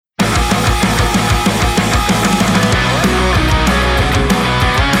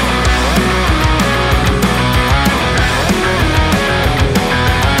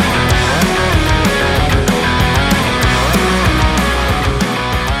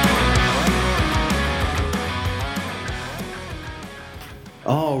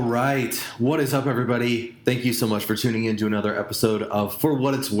All right. What is up, everybody? Thank you so much for tuning in to another episode of For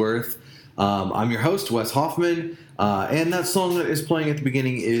What It's Worth. I'm your host, Wes Hoffman, and that song that is playing at the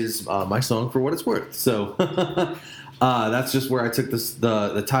beginning is my song, For What It's Worth. So that's just where I took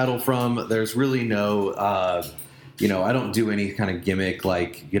the title from. There's really no, I don't do any kind of gimmick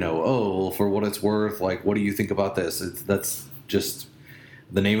like, oh, well, For What It's Worth, like, what do you think about this? That's just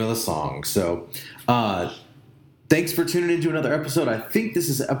the name of the song. So, thanks for tuning into another episode. I think this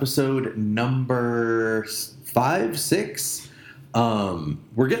is episode number 5, 6.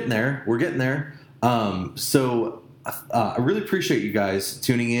 We're getting there. So I really appreciate you guys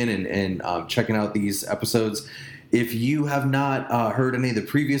tuning in and checking out these episodes. If you have not heard any of the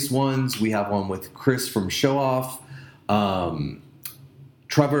previous ones, we have one with Chris from Show Off,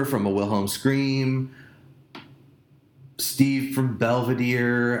 Trevor from A Wilhelm Scream, Steve from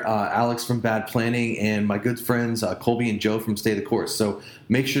Belvedere, Alex from Bad Planning, and my good friends Colby and Joe from Stay the Course. So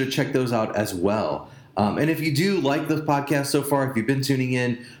make sure to check those out as well. And if you do like the podcast so far, if you've been tuning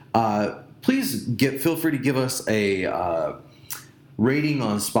in, please feel free to give us a rating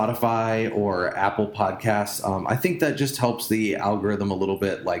on Spotify or Apple Podcasts. I think that just helps the algorithm a little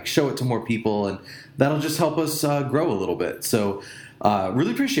bit, like show it to more people, and that'll just help us grow a little bit. So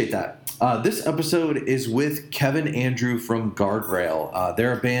really appreciate that. This episode is with Kevin Andrew from Guardrail.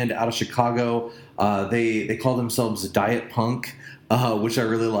 They're a band out of Chicago. They call themselves Diet Punk, which I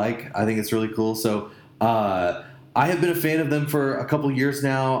really like. I think it's really cool. So I have been a fan of them for a couple years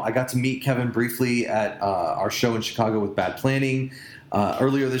now. I got to meet Kevin briefly at our show in Chicago with Bad Planning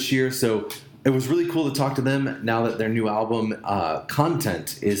earlier this year. So it was really cool to talk to them now that their new album,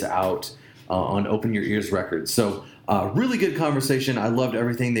 Content, is out on Open Your Ears Records. So really good conversation. I loved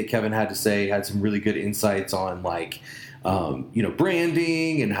everything that Kevin had to say. Had some really good insights on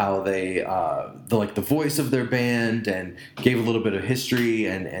branding and how they the voice of their band, and gave a little bit of history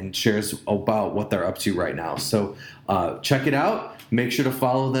and shares about what they're up to right now. So check it out. Make sure to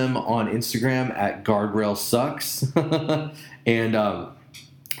follow them on Instagram at Guardrail Sucks, and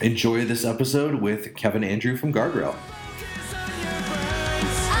enjoy this episode with Kevin Andrew from Guardrail.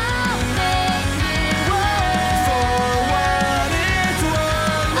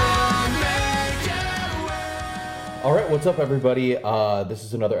 All right, what's up, everybody? This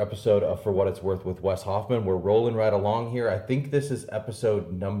is another episode of For What It's Worth with Wes Hoffman. We're rolling right along here. I think this is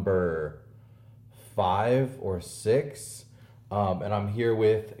episode number 5 or 6, and I'm here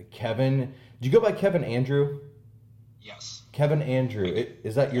with Kevin. Did you go by Kevin Andrew? Yes. Kevin Andrew.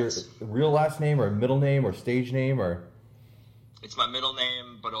 Is that your real last name or middle name or stage name, or? It's my middle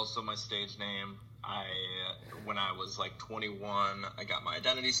name, but also my stage name. When I was like 21, I got my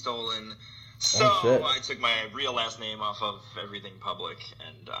identity stolen. So I took my real last name off of everything public,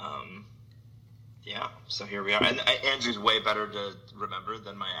 and so here we are. And Andrew's way better to remember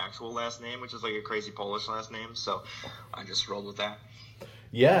than my actual last name, which is like a crazy Polish last name, so I just rolled with that.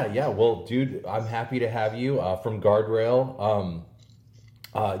 Yeah. Well, dude, I'm happy to have you from Guardrail.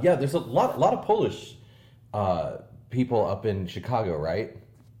 There's a lot of Polish people up in Chicago, right?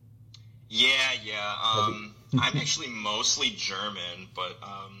 Yeah. I'm actually mostly German, but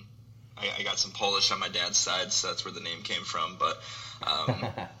I got some Polish on my dad's side, so that's where the name came from. But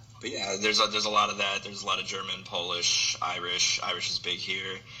yeah, there's a lot of that. There's a lot of German, Polish, Irish. Irish is big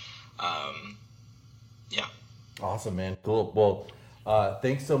here. Yeah. Awesome, man. Cool. Well,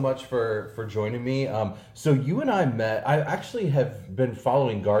 thanks so much for joining me. So you and I met. I actually have been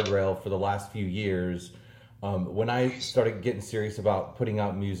following Guardrail for the last few years. When I started getting serious about putting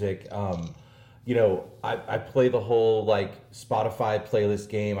out music, I play the whole Spotify playlist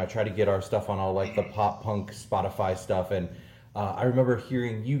game. I try to get our stuff on all the pop punk Spotify stuff, and I remember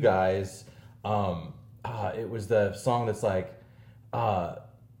hearing you guys. It was the song that's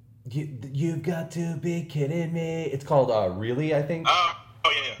you've got to be kidding me. It's called Really, I think.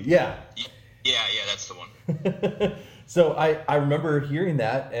 Yeah, that's the one. So I remember hearing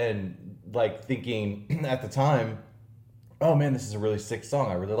that and thinking at the time, oh man, this is a really sick song.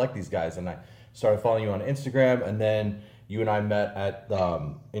 I really like these guys, and I started following you on Instagram, and then you and I met at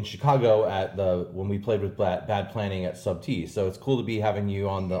in Chicago when we played with Bad Planning at Sub T. So it's cool to be having you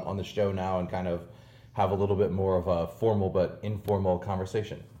on the show now and kind of have a little bit more of a formal but informal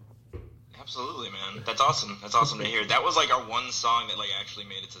conversation. Absolutely, man. That's awesome. That's awesome to hear. That was our one song that actually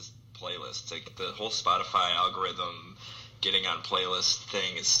made it to playlists. The whole Spotify algorithm getting on playlist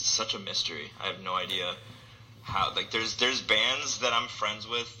thing is such a mystery. I have no idea how. There's bands that I'm friends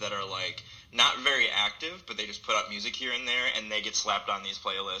with that are not very active, but they just put out music here and there, and they get slapped on these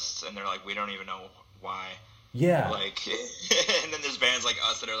playlists, and they're we don't even know why. Yeah. Like, and then there's bands like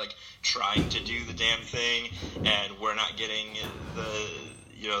us that are like trying to do the damn thing, and we're not getting the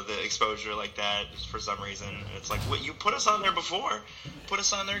the exposure like that for some reason. And it's like, what, you put us on there before? Put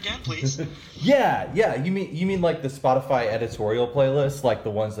us on there again, please. Yeah. You mean like the Spotify editorial playlist, like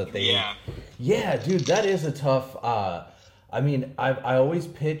the ones that they. Yeah. Yeah, dude, that is a tough. I mean, I always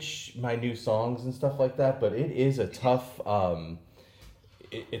pitch my new songs and stuff like that, but it is a tough.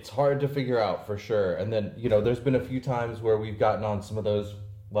 It's hard to figure out for sure. And then there's been a few times where we've gotten on some of those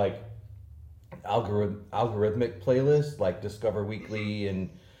like algorithmic playlists, like Discover Weekly and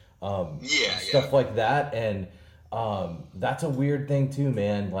stuff like that. And that's a weird thing too,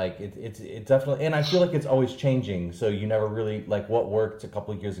 man. Like it definitely, and I feel like it's always changing. So you never really, like, what worked a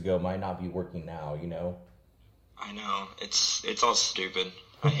couple of years ago might not be working now. I know, it's all stupid.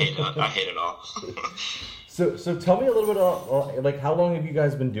 I hate it. I hate it all. So tell me a little bit about, like, how long have you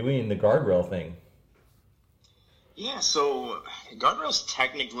guys been doing the Guardrail thing? Yeah, so Guardrail's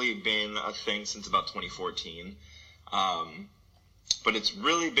technically been a thing since about 2014, but it's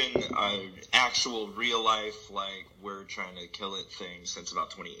really been an actual real life, like, we're trying to kill it thing since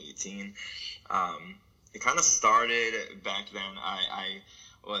about 2018. It kind of started back then. I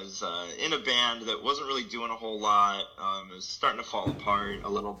was in a band that wasn't really doing a whole lot. It was starting to fall apart a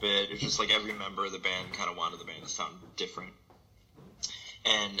little bit. It was just like every member of the band kind of wanted the band to sound different.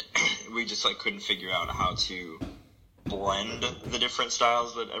 And we just like couldn't figure out how to blend the different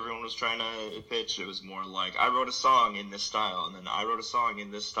styles that everyone was trying to pitch. It was more like, I wrote a song in this style, and then I wrote a song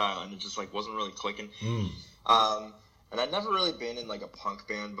in this style, and it just like wasn't really clicking. And I'd never really been in like a punk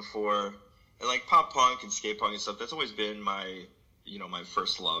band before. And like pop punk and skate punk and stuff, that's always been my my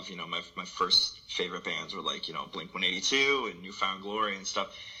first love. My first favorite bands were like, Blink-182 and Newfound Glory and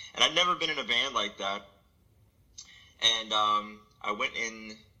stuff. And I'd never been in a band like that. And I went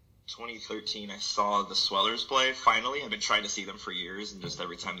in 2013. I saw the Swellers play, finally. I've been trying to see them for years, and just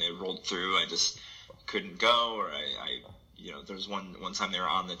every time they rolled through, I just couldn't go. Or there was one time they were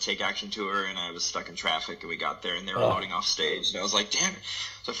on the Take Action tour, and I was stuck in traffic, and we got there, and they were loading off stage. And I was like, damn it.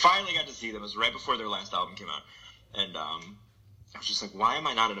 So I finally got to see them. It was right before their last album came out. And I was just like, why am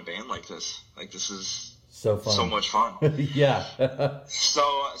I not in a band like this? Like, this is so fun. So much fun. Yeah. So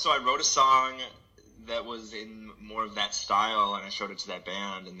I wrote a song that was in more of that style, and I showed it to that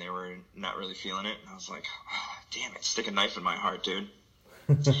band, and they were not really feeling it. And I was like, oh, damn it, stick a knife in my heart, dude.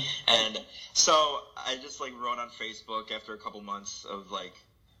 And so I just like wrote on Facebook after a couple months of like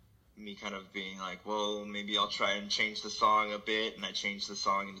me kind of being like, well, maybe I'll try and change the song a bit. And I changed the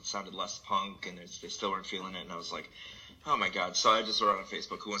song, and it sounded less punk, and they still weren't feeling it. And I was like, oh my God. So I just wrote on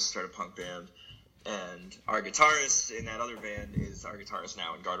Facebook, who wants to start a punk band? And our guitarist in that other band is our guitarist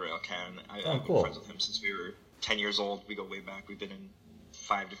now in Guardrail, Ken. I've been friends with him since we were 10 years old. We go way back. We've been in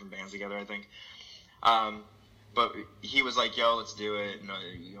 5 different bands together, I think. But he was like, yo, let's do it. And,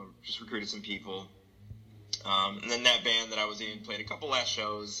 just recruited some people. And then that band that I was in played a couple last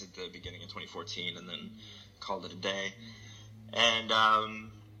shows at the beginning of 2014, and then called it a day. And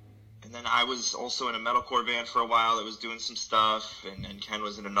then I was also in a metalcore band for a while that was doing some stuff, and Ken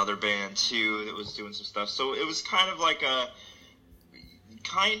was in another band too that was doing some stuff. So it was kind of like a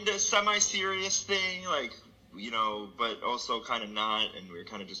kind of semi-serious thing, like, but also kind of not. And we were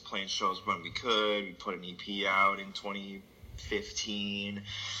kind of just playing shows when we could. We put an EP out in 2015.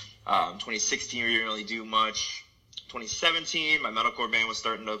 2016 we didn't really do much. 2017 my metalcore band was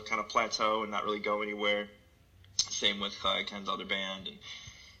starting to kind of plateau and not really go anywhere. Same with Ken's other band, and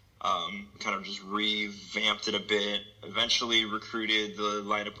kind of just revamped it a bit. Eventually recruited the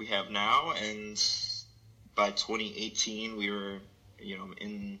lineup we have now, and by 2018 we were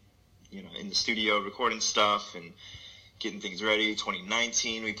in the studio recording stuff and getting things ready.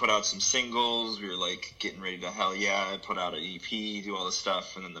 2019 we put out some singles. We were like getting ready to put out an EP, do all this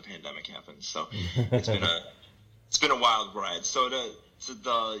stuff, and then the pandemic happened. So it's been a wild ride. So the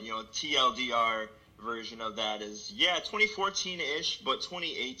TLDR version of that is 2014-ish, but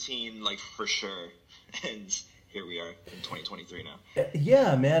 2018 like for sure. And here we are in 2023 now.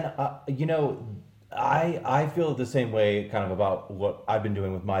 Yeah, man. I feel the same way kind of about what I've been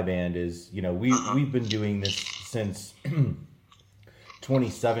doing with my band is, we've been doing this since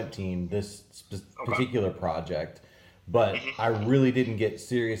 2017, this particular project, but I really didn't get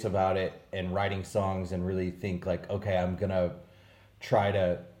serious about it and writing songs and really think like, okay, I'm going to try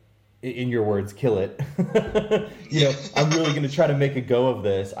to, in your words, kill it. I'm really going to try to make a go of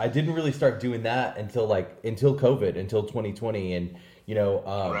this. I didn't really start doing that until COVID, until 2020. And,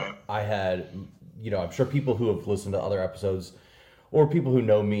 I had, I'm sure people who have listened to other episodes or people who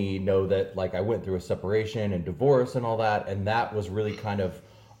know me know that like I went through a separation and divorce and all that. And that was really kind of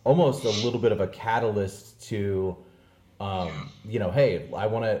almost a little bit of a catalyst to, hey,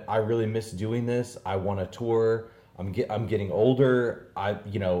 I really miss doing this. I want to tour. I'm getting older.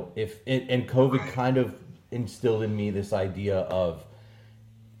 And COVID kind of instilled in me this idea of,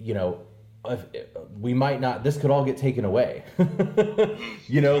 we might not, this could all get taken away. Like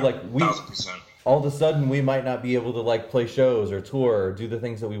 1,000%. all of a sudden we might not be able to like play shows or tour or do the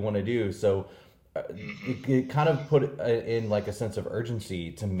things that we want to do. So it kind of put in like a sense of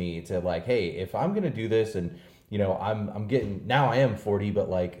urgency to me to like, hey, if I'm going to do this and, I'm getting, now I am 40, but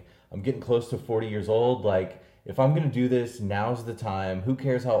like I'm getting close to 40 years old. Like if I'm going to do this, now's the time. Who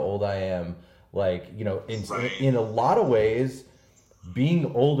cares how old I am? Like, in a lot of ways,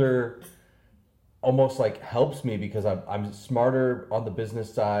 being older almost like helps me because I'm smarter on the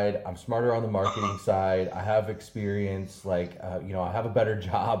business side. I'm smarter on the marketing side. I have experience. Like, I have a better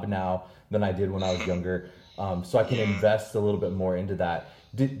job now than I did when I was younger. So I can invest a little bit more into that.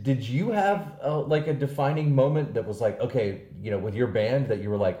 Did you have like a defining moment that was like, okay, with your band that you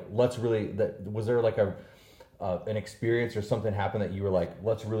were like, was there like an experience or something happened that you were like,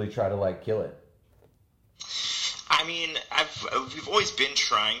 let's really try to like kill it? I mean, we've always been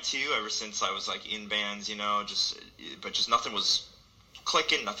trying to ever since I was like in bands, but just nothing was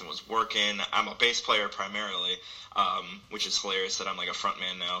clicking, nothing was working. I'm a bass player primarily, which is hilarious that I'm like a front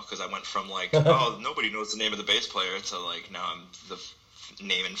man now because I went from like, oh, nobody knows the name of the bass player to like now I'm the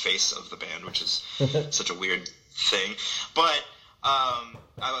name and face of the band, which is such a weird thing. But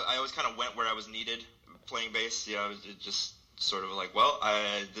I always kind of went where I was needed playing bass. It just sort of like, well,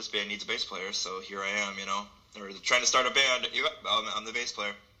 this band needs a bass player, so here I am, or trying to start a band. I'm the bass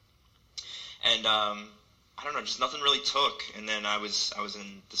player, and I don't know, just nothing really took. And then I was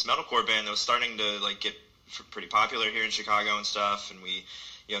in this metalcore band that was starting to like get pretty popular here in Chicago and stuff, and we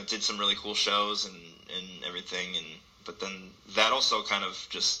did some really cool shows and everything. But then that also kind of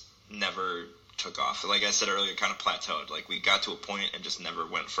just never took off. Like I said earlier, kind of plateaued. Like we got to a point and just never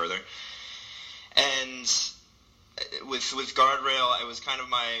went further. And with Guardrail, it was kind of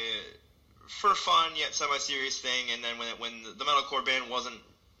my for fun yet semi-serious thing. And then when the metalcore band wasn't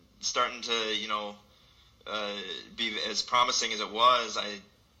starting to be as promising as it was, I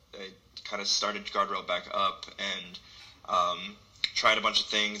kind of started Guardrail back up and tried a bunch of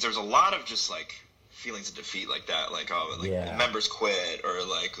things. There was a lot of just like feelings of defeat like that, like members quit, or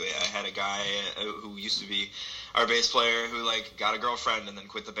like I had a guy who used to be our bass player who like got a girlfriend and then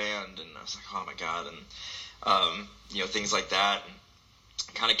quit the band, and I was like, oh my god. And things like that,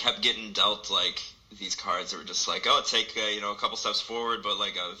 and kind of kept getting dealt like these cards that were just like, oh, take a couple steps forward but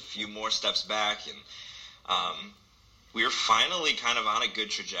like a few more steps back. And we were finally kind of on a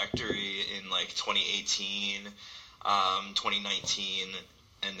good trajectory in like 2018, 2019,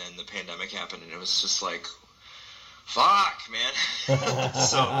 and then the pandemic happened, and it was just like, fuck, man.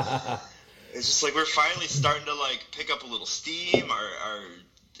 So it's just like we're finally starting to like pick up a little steam.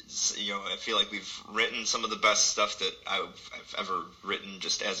 I feel like we've written some of the best stuff that I've ever written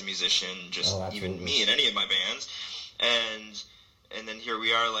just as a musician, even me in any of my bands. And then here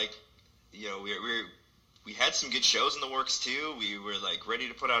we are, like, we had some good shows in the works too. We were like ready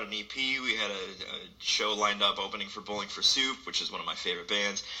to put out an EP. We had a show lined up opening for Bowling for Soup, which is one of my favorite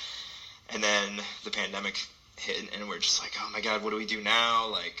bands. And then the pandemic hit, and we're just like, oh my god, what do we do now?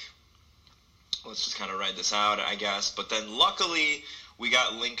 Like, let's just kind of ride this out, I guess. But then luckily we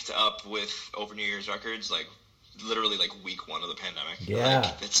got linked up with Over New Year's Records, like literally like week one of the pandemic. Yeah,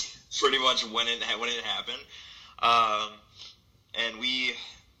 like, it's pretty much when it happened. And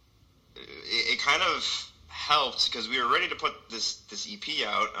it kind of helped because we were ready to put this EP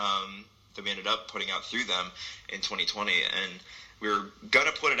out that we ended up putting out through them in 2020, and we were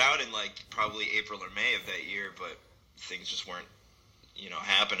gonna put it out in like probably April or May of that year, but things just weren't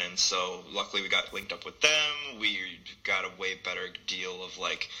happening. So luckily we got linked up with them. We got a way better deal of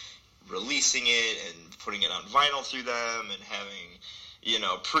like releasing it and putting it on vinyl through them and having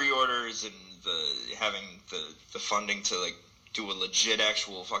pre-orders and having the funding to like do a legit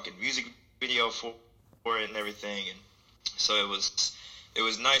actual fucking music video for it and everything. And so it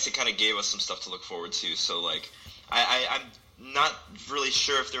was nice. It kind of gave us some stuff to look forward to. So like I'm not really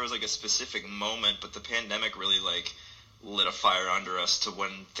sure if there was like a specific moment, but the pandemic really like lit a fire under us to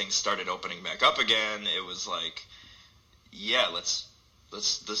when things started opening back up again. It was like, yeah, let's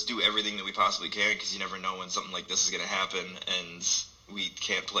do everything that we possibly can, because you never know when something like this is going to happen, and we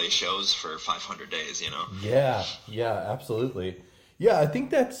can't play shows for 500 days, Yeah, absolutely. Yeah, I think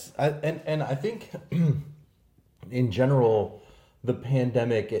that's, and I think in general, the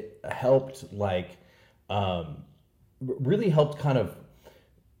pandemic, it helped really helped kind of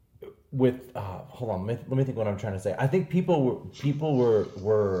with hold on, let me think what I'm trying to say. I think people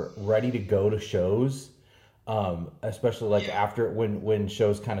were ready to go to shows, especially like after when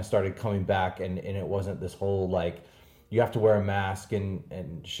shows kind of started coming back, and it wasn't this whole like you have to wear a mask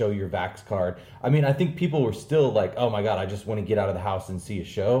and show your vax card. I mean, I think people were still like, oh my god, I just want to get out of the house and see a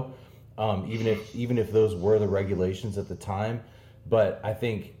show, even if those were the regulations at the time. But I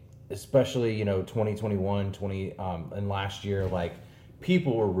think especially 2021 and last year, like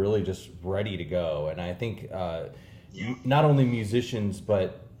people were really just ready to go. And I think not only musicians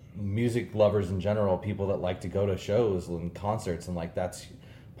but music lovers in general, people that like to go to shows and concerts and like that's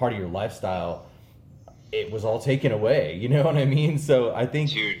part of your lifestyle, it was all taken away, you know what I mean? So I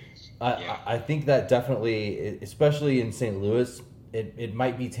think I think that definitely, especially in St. Louis, it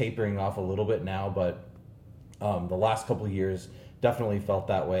might be tapering off a little bit now, but the last couple of years definitely felt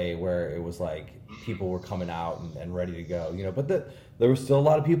that way, where it was like people were coming out and ready to go, but there was still a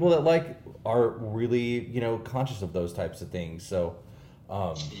lot of people that like are really conscious of those types of things. So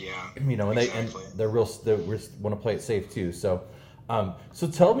they're real, they want to play it safe too. So so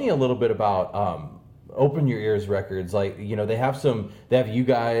tell me a little bit about Open Your Ears Records. Like they have you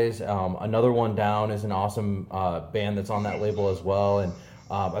guys. Another One Down is an awesome band that's on that label as well. And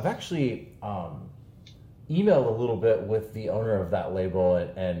I've actually emailed a little bit with the owner of that label,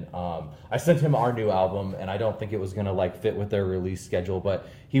 and I sent him our new album, and I don't think it was gonna like fit with their release schedule, but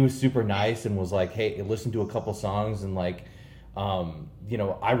he was super nice and was like, hey, listen to a couple songs, and like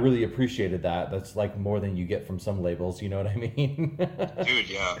I really appreciated that. That's like more than you get from some labels, you know what I mean? Dude,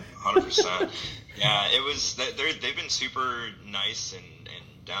 yeah, 100%. Yeah, it was. They've been super nice and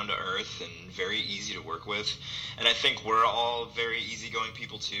down to earth and very easy to work with, and I think we're all very easygoing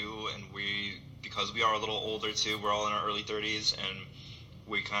people too. And because we are a little older too, we're all in our early 30s, and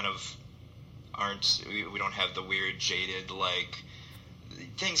we kind of aren't. We don't have the weird jaded like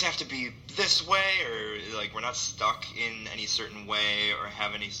things have to be this way, or like we're not stuck in any certain way or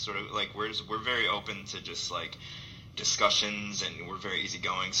have any sort of like we're very open to just like discussions, and we're very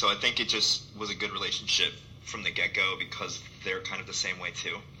easygoing. So I think it just was a good relationship from the get-go because they're kind of the same way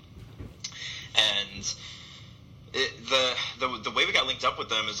too. And the way we got linked up with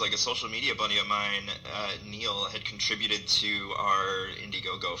them is like a social media buddy of mine, Neil, had contributed to our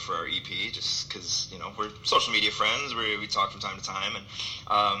Indiegogo for our EP, just because we're social media friends. We talk from time to time,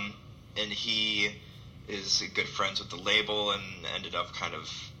 and he is good friends with the label and ended up kind of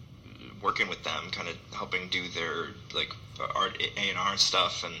working with them, kind of helping do their like art A&R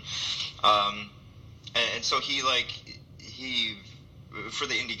stuff, and so he for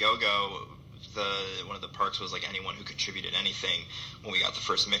the Indiegogo, one of the perks was like anyone who contributed anything. When we got the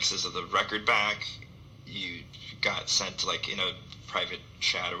first mixes of the record back, you got sent like in a private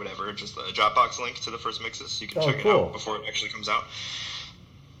chat or whatever, just a Dropbox link to the first mixes, so you can check it out before it actually comes out.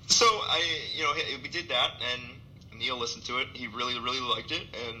 So we did that, and Neil listened to it. He really, really liked it,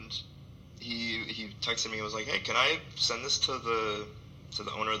 and he texted me and was like, hey, can I send this to the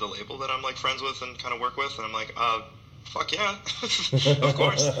owner of the label that I'm like friends with and kind of work with? And I'm like, fuck yeah, of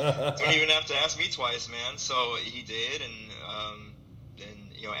course. Don't even have to ask me twice, man. So he did, and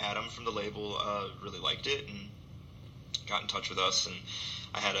Adam from the label really liked it and got in touch with us, and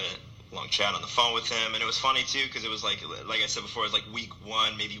I had a long chat on the phone with him, and it was funny too because it was like I said before, it was like week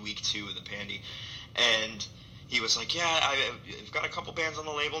 1, maybe week 2 of the pandy, and he was like, yeah, I've got a couple bands on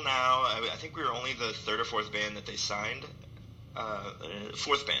the label now. I think we were only the 3rd or 4th band that they signed,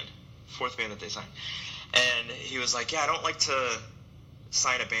 fourth band that they signed. And he was like, yeah, I don't like to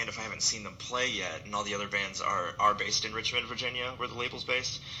sign a band if I haven't seen them play yet. And all the other bands are based in Richmond, Virginia, where the label's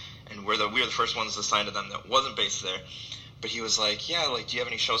based. And we were the first ones to sign to them that wasn't based there. But he was like, yeah, like, do you have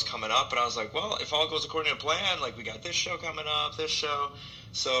any shows coming up? And I was like, well, if all goes according to plan, like, we got this show coming up, this show.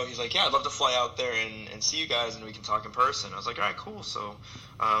 So he's like, yeah, I'd love to fly out there and see you guys, and we can talk in person. I was like, all right, cool. So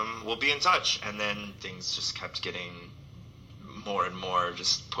we'll be in touch. And then things just kept getting more and more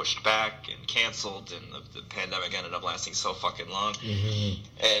just pushed back and canceled, and the pandemic ended up lasting so fucking long. Mm-hmm.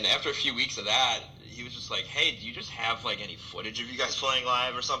 And after a few weeks of that, he was just like, hey, do you just have like any footage of you guys playing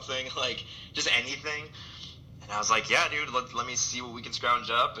live or something? Like, just anything? And I was like, yeah, dude, let me see what we can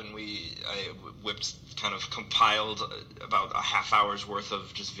scrounge up. And I kind of compiled about a half hour's worth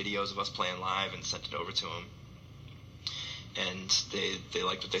of just videos of us playing live and sent it over to him. And they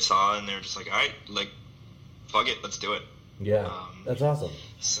liked what they saw, and they were just like, all right, like, fuck it, let's do it. Yeah, that's awesome.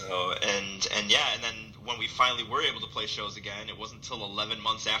 So, and then when we finally were able to play shows again, it wasn't until 11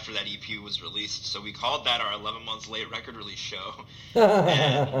 months after that EP was released. So we called that our 11 months late record release show.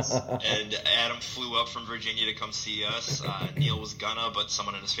 and Adam flew up from Virginia to come see us. Neil was gonna, but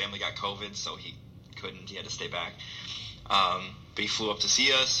someone in his family got COVID, so he couldn't. He had to stay back. But he flew up to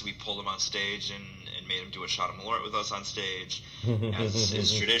see us. We pulled him on stage and made him do a shot of Malort with us on stage, as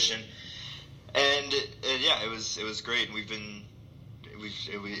is tradition. And yeah, it was great. And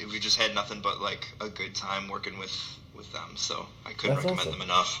we just had nothing but like a good time working with them. So I couldn't recommend them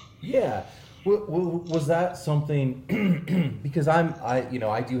enough. Yeah. Was that something? Because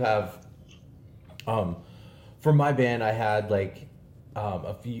I do have, for my band, I had like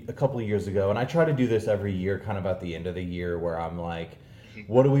a couple of years ago, and I try to do this every year, kind of at the end of the year, where I'm like,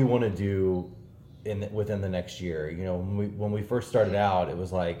 what do we want to do within the next year? You know, when we first started out, it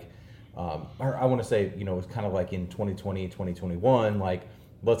was like, or I want to say, you know, it was kind of like in 2020, 2021, like,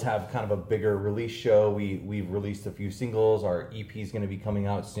 let's have kind of a bigger release show. We've released a few singles. Our EP is going to be coming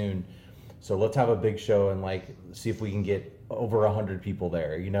out soon. So let's have a big show and like see if we can get over 100 people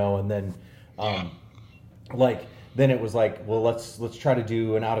there, you know? And then, then it was like, well, let's try to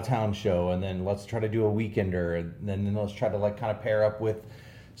do an out of town show, and then let's try to do a weekender, and then let's try to like kind of pair up with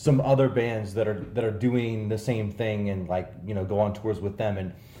some other bands that are doing the same thing, and like, you know, go on tours with them.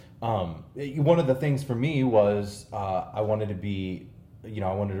 And one of the things for me was I wanted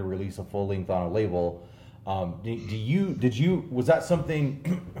to release a full length on a label. Was that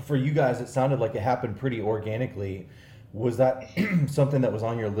something for you guys? It sounded like it happened pretty organically. Was that something that was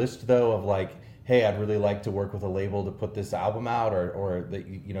on your list though, of like, hey, I'd really like to work with a label to put this album out, or that,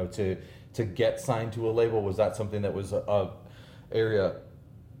 you know, to get signed to a label? Was that something that was a area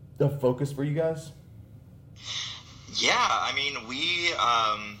of focus for you guys? Yeah, I mean, we've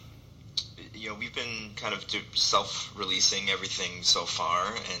been kind of self-releasing everything so far,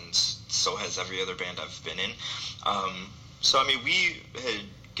 and so has every other band I've been in. So, I mean, we had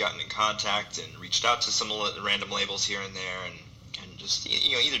gotten in contact and reached out to some random labels here and there, and just,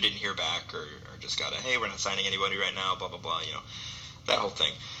 you know, either didn't hear back or just got hey, we're not signing anybody right now, blah, blah, blah, you know, that whole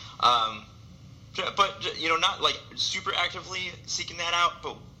thing. But, you know, not like super actively seeking that out,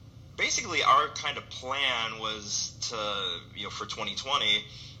 but basically our kind of plan was to, you know, for 2020,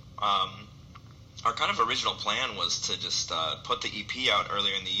 our kind of original plan was to just put the EP out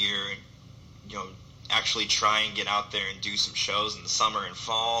earlier in the year, and, you know, actually try and get out there and do some shows in the summer and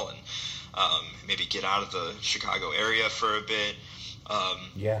fall, and maybe get out of the Chicago area for a bit.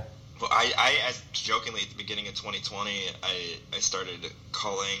 Well, I jokingly, at the beginning of 2020, I started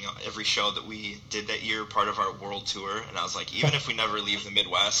calling every show that we did that year part of our world tour, and I was like, even if we never leave the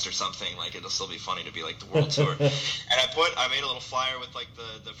Midwest or something, like, it'll still be funny to be like the world tour. And I made a little flyer with like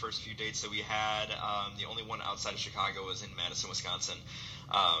the first few dates that we had. The only one outside of Chicago was in Madison, Wisconsin.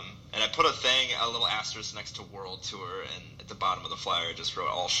 And I put a little asterisk next to world tour, and at the bottom of the flyer I just wrote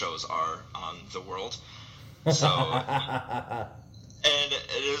all shows are on the world. So and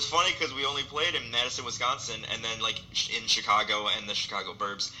it was funny because we only played in Madison, Wisconsin, and then like in Chicago and the Chicago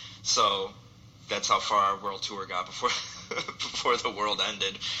burbs. So that's how far our world tour got before the world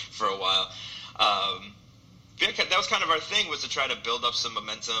ended for a while. That was kind of our thing, was to try to build up some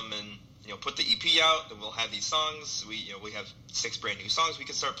momentum and, you know, put the EP out, and we'll have these songs. We have 6 brand new songs we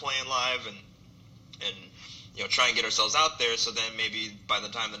can start playing live, and you know, try and get ourselves out there, so then maybe by the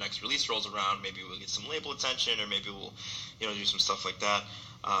time the next release rolls around, maybe we'll get some label attention, or maybe we'll, you know, do some stuff like that.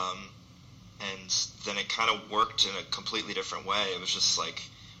 And then it kind of worked in a completely different way. It was just like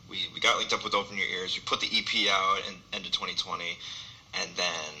we got linked up with Open Your Ears. We put the EP out in end of 2020, and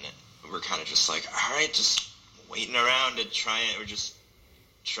then we're kind of just like, all right, just waiting around we're just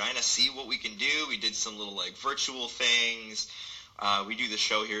trying to see what we can do. We did some little like virtual things. We do the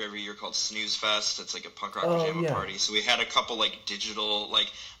show here every year called Snooze Fest. It's like a punk rock pajama party. So we had a couple like digital,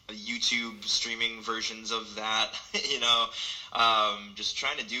 like YouTube streaming versions of that, you know, just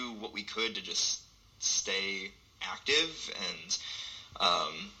trying to do what we could to just stay active and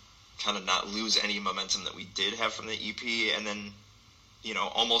kind of not lose any momentum that we did have from the EP. And then, you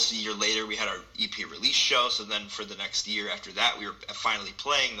know, almost a year later, we had our EP release show. So then for the next year after that, we were finally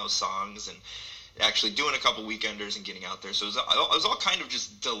playing those songs and actually doing a couple weekenders and getting out there. So it was all kind of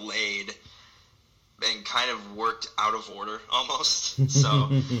just delayed and kind of worked out of order almost. So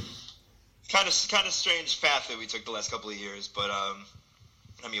kind of strange path that we took the last couple of years. But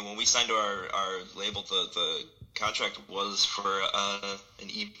I mean, when we signed to our label, the contract was for an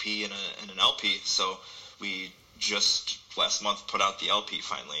EP and an LP. So we just last month put out the LP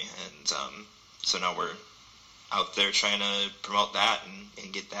finally, and so now we're out there trying to promote that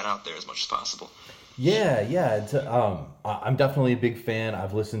and get that out there as much as possible. Yeah. I'm definitely a big fan.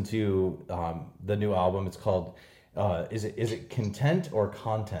 I've listened to the new album. It's called is it Content or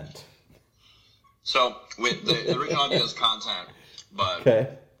Content? So with the original idea is Content, but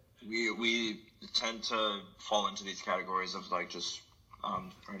okay. we tend to fall into these categories of like just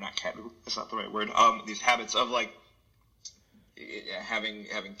or not category, that's not the right word. These habits of like having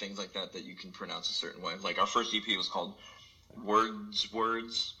things like that you can pronounce a certain way. Like our first EP was called Words,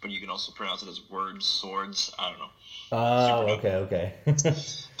 but you can also pronounce it as Words Swords. I don't know. Oh, okay.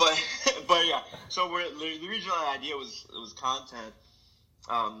 but yeah. So the original idea was content.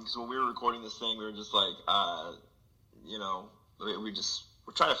 So when we were recording this thing, we were just like,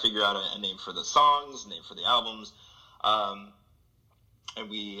 we're trying to figure out a name for the songs, a name for the albums, and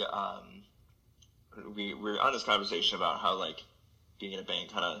we're on this conversation about how like being in a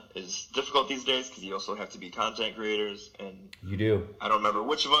band kind of is difficult these days because you also have to be content creators, and you do. I don't remember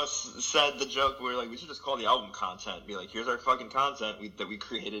which of us said the joke. We were like, we should just call the album content. Be like, here's our fucking content that we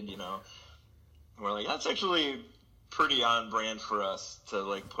created, And we're like, that's actually pretty on brand for us to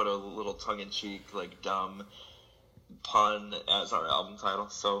like put a little tongue-in-cheek like dumb pun as our album title.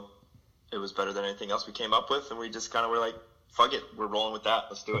 So it was better than anything else we came up with, and we just kind of were like, fuck it, we're rolling with that,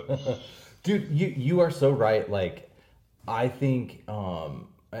 let's do it. Dude, you are so right. Like I think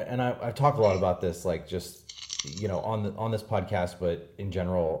and I've talked a lot about this, like just on this podcast, but in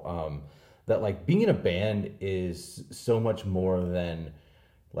general, that like being in a band is so much more than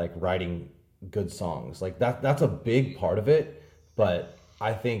like writing good songs. Like that's a big part of it, but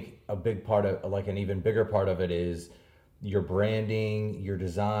I think a big part of, like an even bigger part of it, is your branding, your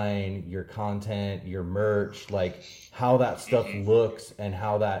design, your content, your merch, like how that stuff looks, and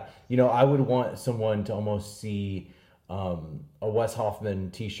how that, I would want someone to almost see a Wes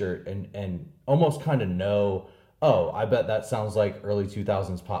Hoffman t-shirt and almost kind of know, oh, I bet that sounds like early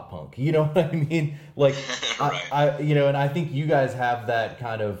 2000s pop punk. You know what I mean? Like, right. I and I think you guys have that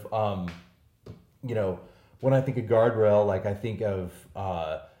kind of, when I think of Guardrail, like I think of,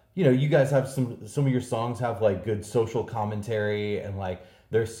 you guys have some of your songs have like good social commentary, and like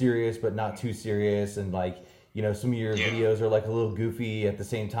they're serious but not too serious, and like some of your videos are like a little goofy at the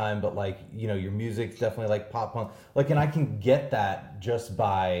same time, but like your music's definitely like pop punk, like, and I can get that just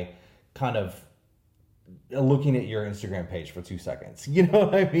by kind of looking at your Instagram page for 2 seconds. You know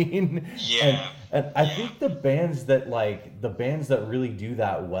what I mean? Yeah. And I think the bands that really do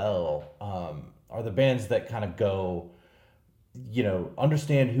that well are the bands that kind of go,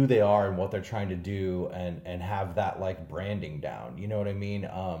 understand who they are and what they're trying to do, and have that like branding down. You know what I mean?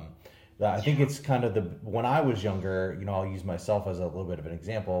 I think it's kind of when I was younger, I'll use myself as a little bit of an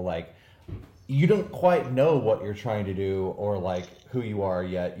example, like you don't quite know what you're trying to do or like who you are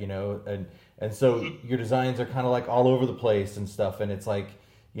yet, and so your designs are kind of like all over the place and stuff. And it's like,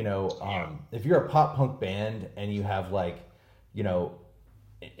 if you're a pop punk band and you have like, you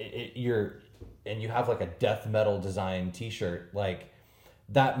have like a death metal design t-shirt, like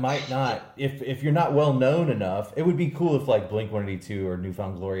that might not, if you're not well known enough, it would be cool if like Blink-182 or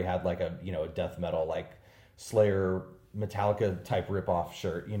Newfound Glory had like a, a death metal, like Slayer, Metallica type rip-off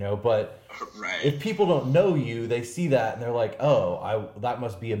shirt, but right. If people don't know you, they see that and they're like, oh, that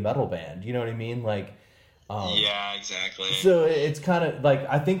must be a metal band. You know what I mean? Like, yeah, exactly. So it's kind of like,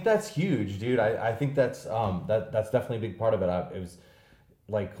 I think that's huge, dude. I think that's definitely a big part of it. It was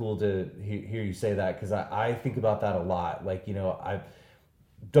like cool to hear you say that, because I think about that a lot. Like,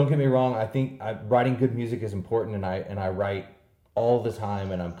 don't get me wrong, I think writing good music is important, and I write all the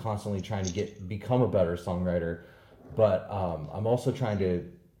time, and I'm constantly trying to become a better songwriter. But I'm also trying to,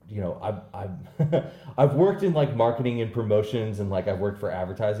 I've worked in like marketing and promotions, and like I've worked for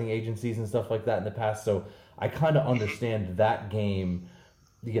advertising agencies and stuff like that in the past, so I kind of understand that game,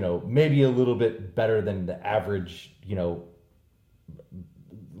 maybe a little bit better than the average,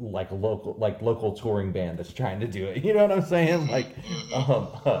 like a local touring band that's trying to do it. You know what I'm saying? Like,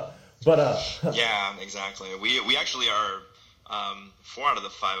 yeah, exactly. We actually are, 4 out of the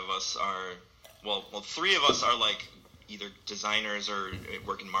 5 of us are, well, 3 of us are like either designers or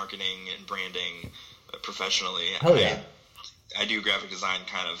work in marketing and branding professionally. Hell yeah. I do graphic design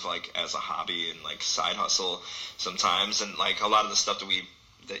kind of like as a hobby and like side hustle sometimes, and like a lot of the stuff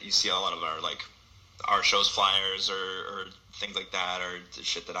that you see a lot of our like our shows flyers or things like that, or the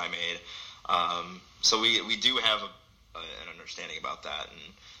shit that I made. So we do have an understanding about that, and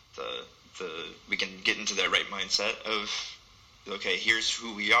we can get into the right mindset of, okay, here's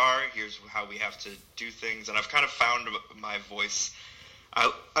who we are, here's how we have to do things. And I've kind of found my voice.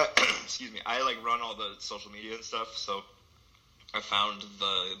 Excuse me, I like run all the social media and stuff, so I found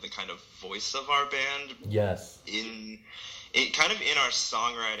the kind of voice of our band. Yes. In our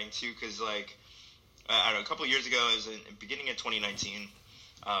songwriting too, because like, I don't know, a couple of years ago, it was in beginning of 2019,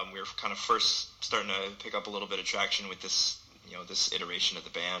 we were kind of first starting to pick up a little bit of traction with this iteration of the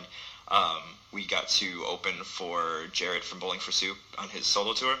band. We got to open for Jarrett from Bowling for Soup on his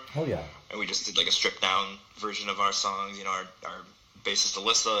solo tour. Oh yeah. And we just did like a stripped down version of our songs, our bassist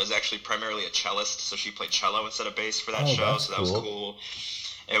Alyssa is actually primarily a cellist, so she played cello instead of bass for that show, so that was cool.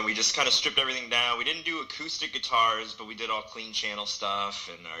 And we just kind of stripped everything down. We didn't do acoustic guitars, but we did all clean channel stuff,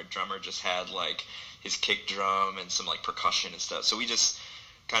 and our drummer just had like his kick drum and some like percussion and stuff. So we just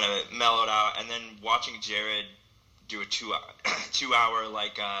kind of mellowed out, and then watching Jared do a 2 hour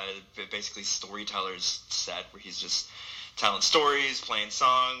like basically storyteller's set where he's just telling stories, playing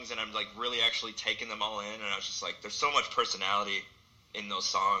songs, and I'm like really actually taking them all in, and I was just like, there's so much personality in those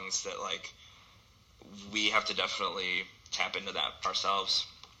songs that like we have to definitely tap into that ourselves.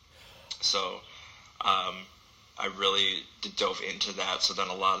 So I really dove into that. So then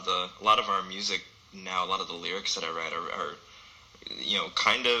a lot of our music now, a lot of the lyrics that I write are you know,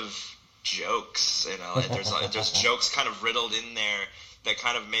 kind of jokes. You know, there's jokes kind of riddled in there that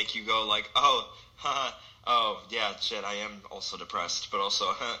kind of make you go like, oh, haha, oh yeah, shit, I am also depressed, but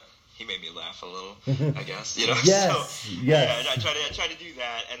also, he made me laugh a little, I guess, you know. Yes, so, yes. Yeah, I try to do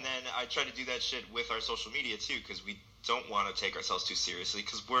that, and then I try to do that shit with our social media too, because we don't want to take ourselves too seriously,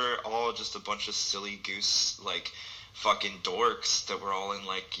 because we're all just a bunch of silly goose, like, fucking dorks that we're all in,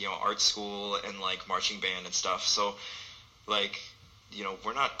 like, you know, art school and, like, marching band and stuff, so, like, you know,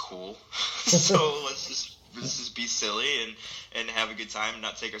 we're not cool, so let's just be silly and have a good time and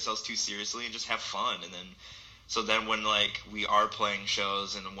not take ourselves too seriously and just have fun. And then so then when like we are playing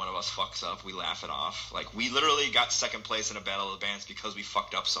shows and one of us fucks up, we laugh it off. Like we literally got second place in a battle of the bands because we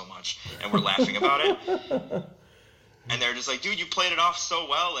fucked up so much and we're laughing about it. And they're just like, dude, you played it off so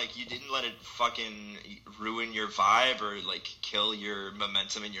well, like you didn't let it fucking ruin your vibe or like kill your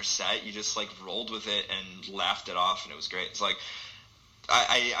momentum in your set. You just like rolled with it and laughed it off, and it was great. It's like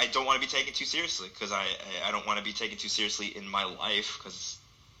I don't want to be taken too seriously, because I don't want to be taken too seriously in my life, because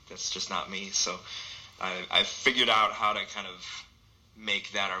that's just not me. So I figured out how to kind of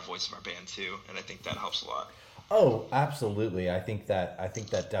make that our voice of our band too, and I think that helps a lot. Oh, absolutely. I think that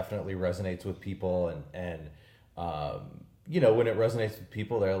definitely resonates with people, and you know, when it resonates with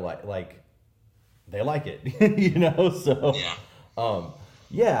people, they're like they like it, you know. So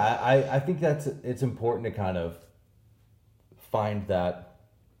yeah, I think it's important to kind of find that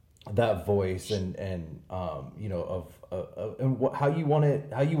voice and you know, of and how you want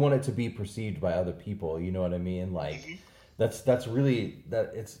it to be perceived by other people, you know what I mean? Like that's really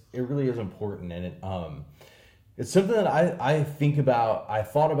it really is important, and it's something that I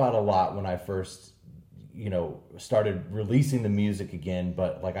thought about a lot when I first, you know, started releasing the music again,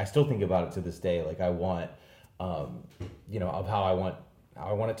 but like I still think about it to this day. Like I want you know, of how I want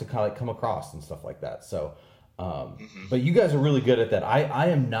it to kind of come across and stuff like that. So but you guys are really good at that. I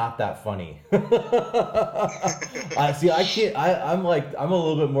am not that funny. I can't. I'm a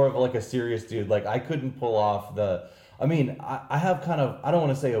little bit more of like a serious dude. Like I couldn't pull off I have kind of, I don't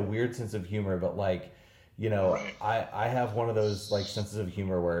want to say a weird sense of humor, but like, you know, right. I have one of those like senses of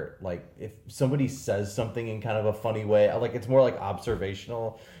humor where like if somebody says something in kind of a funny way, like it's more like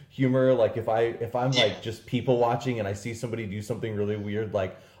observational humor. Like if I'm like just people watching and I see somebody do something really weird,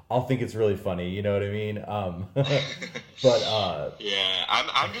 like I'll think it's really funny, you know what I mean? But yeah,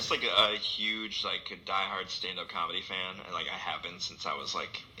 I'm just like a huge like a diehard stand-up comedy fan, and like I have been since I was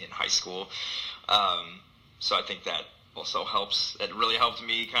like in high school. So I think that also helps. It really helped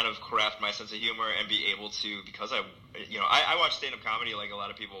me kind of craft my sense of humor and be able to, because I watch stand-up comedy like a lot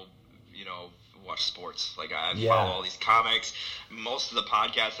of people, you know, watch sports. Like I follow all these comics. Most of the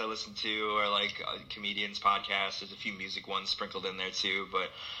podcasts I listen to are like comedians podcasts. There's a few music ones sprinkled in there too, but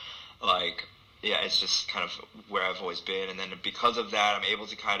like, yeah, it's just kind of where I've always been. And then because of that, I'm able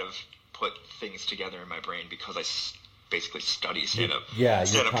to kind of put things together in my brain because I basically study stand-up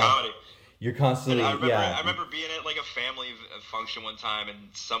comedy. You're constantly, I remember being at like a family function one time, and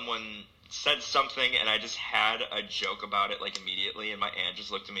someone said something, and I just had a joke about it like immediately, and my aunt just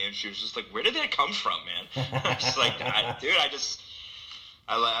looked at me and she was just like, "Where did that come from, man?" I'm just like, dude,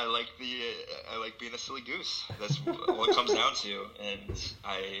 I like being a silly goose. That's all it comes down to, and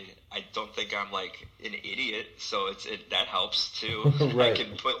I don't think I'm like an idiot, so that helps too. Right. I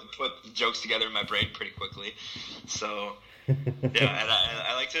can put jokes together in my brain pretty quickly, so. Yeah, and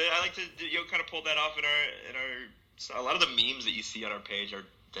I like to you know, kind of pull that off in our a lot of the memes that you see on our page are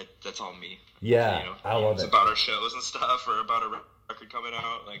that's all me. Yeah, you know, I love it. About our shows and stuff, or about a record coming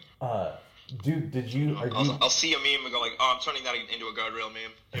out. Like, dude, did you? I'll see a meme and go like, "Oh, I'm turning that into a Guardrail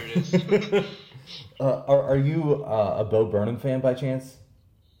meme." Here it is. Are you a Bo Burnham fan by chance?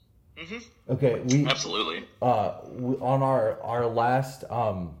 Mm-hmm. Okay, we absolutely. On our last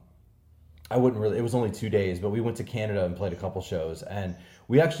it was only 2 days, but we went to Canada and played a couple shows, and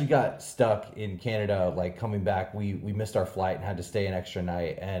we actually got stuck in Canada. Like coming back, we missed our flight and had to stay an extra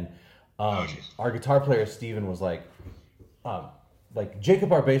night. And our guitar player Steven was like, like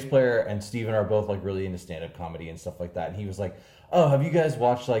Jacob, our bass player, and Steven are both like really into stand-up comedy and stuff like that. And he was like, "Oh, have you guys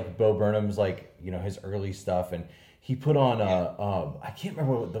watched like Bo Burnham's like, you know, his early stuff?" And he put on I can't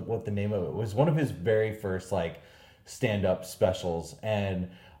remember what the name of it was. One of his very first like stand-up specials. And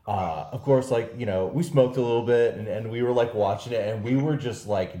of course, like, you know, we smoked a little bit and we were like watching it and we were just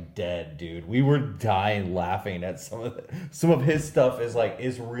like dead, dude. We were dying laughing at some of his stuff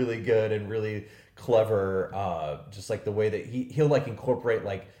is really good and really clever. Just like the way that he'll like incorporate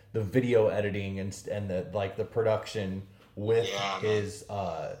like the video editing and the like the production with his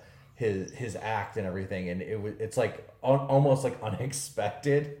act and everything, and it's like almost like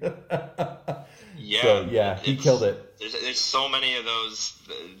unexpected. Yeah, so yeah, he killed it. There's so many of those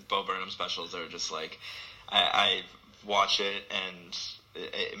Bo Burnham specials that are just like I watch it and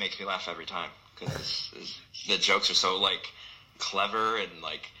it makes me laugh every time because the jokes are so like clever and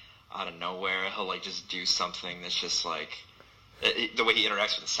like out of nowhere he'll like just do something that's just like the way he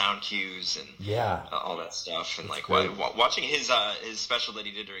interacts with the sound cues and all that stuff, and like watching his special that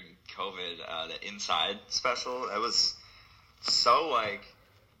he did during COVID, the Inside special, that was so like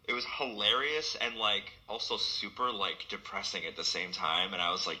it was hilarious and like also super like depressing at the same time, and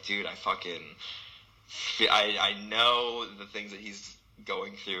I was like, dude, I know the things that he's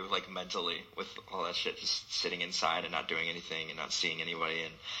going through like mentally with all that shit, just sitting inside and not doing anything and not seeing anybody,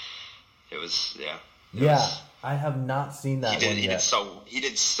 and it was I have not seen that one yet. He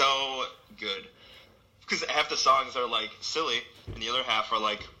did so good. Because half the songs are like silly, and the other half are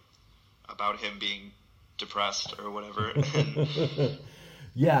like about him being depressed or whatever.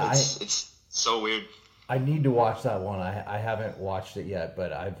 Yeah, it's so weird. I need to watch that one. I haven't watched it yet,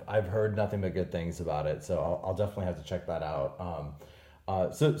 but I've heard nothing but good things about it, so I'll definitely have to check that out.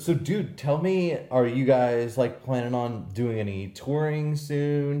 So dude, tell me, are you guys like planning on doing any touring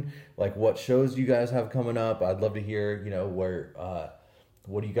soon? Like, what shows do you guys have coming up? I'd love to hear, you know,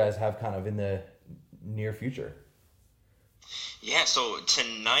 what do you guys have kind of in the near future? Yeah, so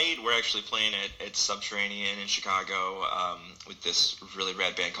tonight we're actually playing at Subterranean in Chicago with this really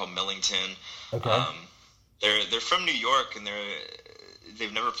rad band called Millington. Okay. They're from New York and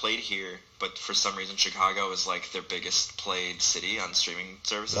they've never played here, but for some reason Chicago is like their biggest played city on streaming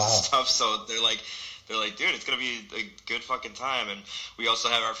services and stuff. So they're like, dude, it's gonna be a good fucking time. And we also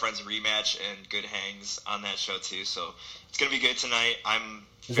have our friends Rematch and Good Hangs on that show too. So it's gonna be good tonight.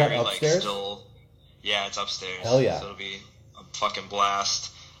 Is that upstairs? Yeah, it's upstairs. Hell yeah. So it'll be a fucking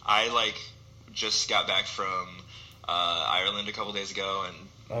blast. I like just got back from Ireland a couple days ago,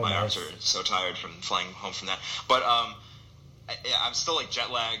 and my arms are so tired from flying home from that. But I'm still like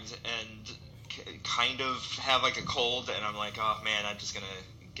jet lagged and kind of have like a cold, and I'm like, oh man, I'm just gonna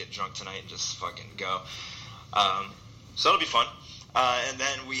get drunk tonight and just fucking go. So it'll be fun. And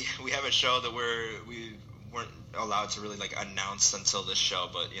then we have a show that we weren't allowed to really like announce until this show,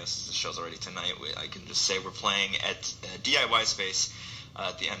 but yes, the show's already tonight. I can just say we're playing at DIY Space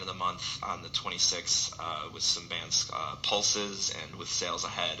at the end of the month on the 26th with some bands, Pulses and with Sales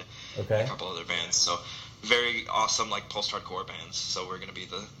Ahead, and a couple other bands. So very awesome like post-hardcore bands. So we're gonna be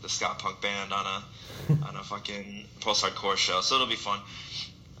the ska punk band on a fucking post-hardcore show. So it'll be fun.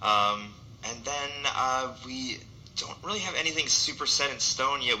 And then we don't really have anything super set in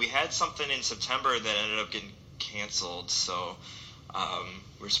stone yet. We had something in September that ended up getting canceled. So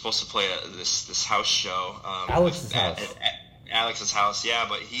we're supposed to play this house show. Alex's house. At Alex's house, yeah.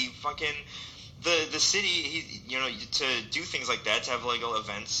 But he fucking the city. He to do things like that, to have legal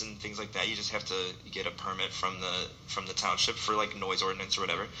events and things like that, you just have to get a permit from the township for like noise ordinance or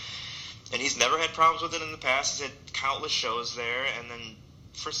whatever. And he's never had problems with it in the past. He's had countless shows there, and then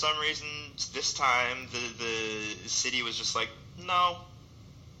for some reason this time the city was just like, no.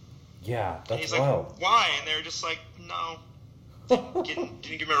 Yeah, that's and he's wild. Like, why? And they were just like, no. Didn't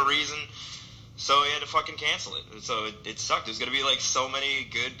give me a reason. So he had to fucking cancel it. So it sucked. There's gonna be like so many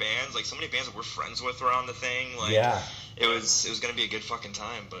good bands, like so many bands that we're friends with were on the thing. Like, it was gonna be a good fucking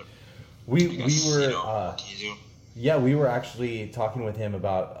time. But we were we were actually talking with him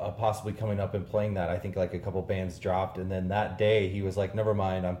about possibly coming up and playing that. I think like a couple bands dropped, and then that day he was like, never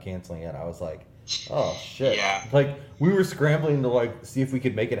mind, I'm canceling it. I was like, oh shit. Yeah. Like we were scrambling to like see if we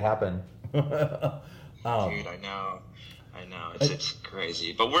could make it happen. Dude, I know. It's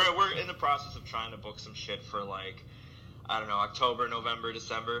crazy. But we're in the process of trying to book some shit for like, I don't know, October, November,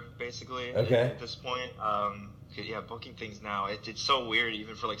 December, basically. Okay. At this point. Yeah, booking things now. It's so weird,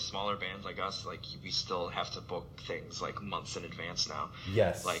 even for like smaller bands like us. Like we still have to book things like months in advance now.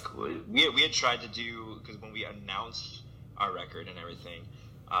 Yes. Like we had tried to do, because when we announced our record and everything,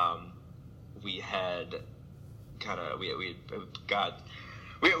 we had kind of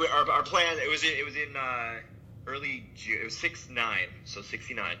our plan. It was in early June. It was 6/9, so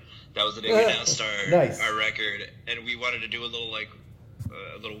 69. That was the day we announced our record, and we wanted to do a little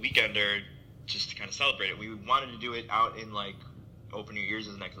weekender just to kind of celebrate it. We wanted to do it out in like open your ears'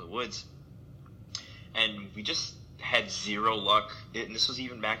 neck of the woods, and we just had zero luck. And this was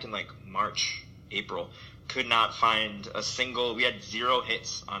even back in like March, April. Could not find a single. We had zero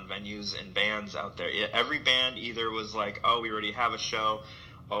hits on venues and bands out there. Every band either was like, "Oh, we already have a show,"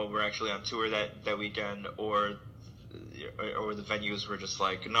 "Oh, we're actually on tour that weekend," or the venues were just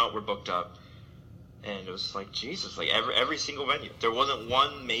like, "No, we're booked up." And it was like, Jesus, like every single venue. There wasn't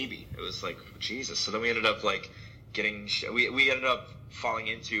one maybe. It was like, Jesus. So then we ended up like getting we ended up falling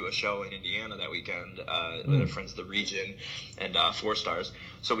into a show in Indiana that weekend with our friends The Region and 4 Stars.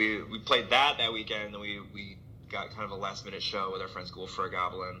 So we played that weekend, and we got kind of a last minute show with our friends Ghoul for a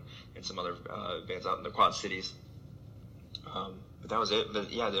Goblin and some other bands out in the Quad Cities. But that was it. But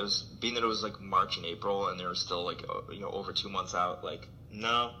yeah, there was, being that it was like March and April, and they were still like over 2 months out. Like,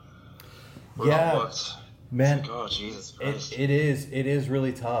 no, we're not booked. Man, like, oh Jesus Christ. It is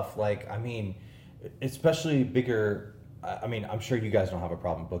really tough. Like, I mean, especially bigger. I mean, I'm sure you guys don't have a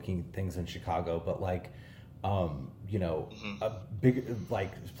problem booking things in Chicago, but like, a big,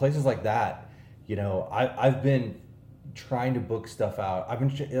 like places like that. I've been trying to book stuff out. I've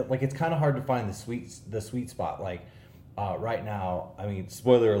been like, it's kind of hard to find the sweet spot. Like, right now, I mean,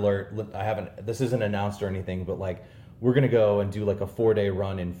 spoiler alert, this isn't announced or anything, but like, we're going to go and do like a 4-day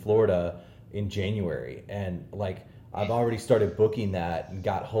run in Florida in January. And like, I've already started booking that and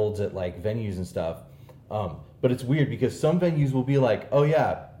got holds at like venues and stuff. But it's weird because some venues will be like, oh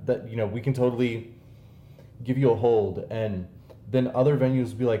yeah, that, we can totally give you a hold. And then other venues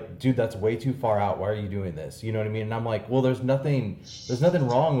will be like, dude, that's way too far out. Why are you doing this? You know what I mean? And I'm like, well, there's nothing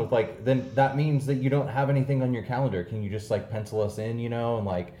wrong with like, then that means that you don't have anything on your calendar. Can you just like pencil us in, and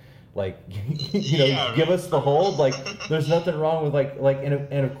like, give us the hold. Like, there's nothing wrong with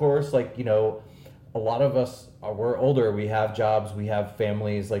and of course, like, a lot of us we're older, we have jobs, we have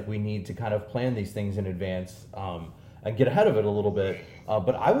families, like we need to kind of plan these things in advance, and get ahead of it a little bit.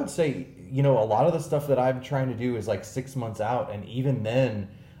 But I would say, a lot of the stuff that I'm trying to do is like 6 months out. And even then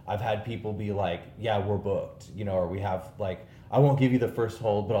I've had people be like, yeah, we're booked, or we have like, I won't give you the first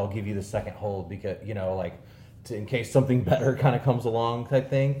hold, but I'll give you the second hold because, in case something better kind of comes along type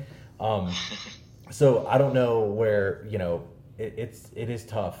thing. So I don't know where, it is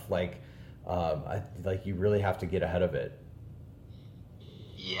tough. Like, you really have to get ahead of it.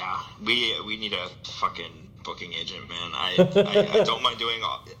 Yeah, we need a fucking booking agent, man. I don't mind doing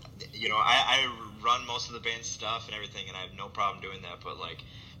all, I run most of the band's stuff and everything, and I have no problem doing that.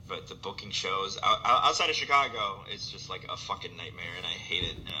 But the booking shows outside of Chicago, it's just like a fucking nightmare, and I hate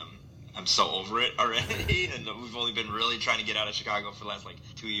it. I'm so over it already, and we've only been really trying to get out of Chicago for the last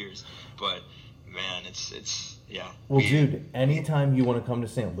 2 years. But man, it's yeah. Well, dude, anytime you want to come to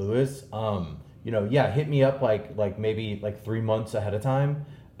St. Louis, hit me up like maybe 3 months ahead of time,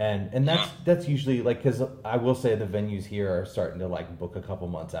 and that's usually like, because I will say the venues here are starting to like book a couple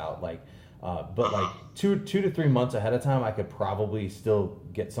months out, but like 2 to 3 months ahead of time, I could probably still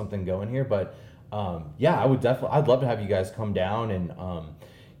get something going here. But I'd love to have you guys come down and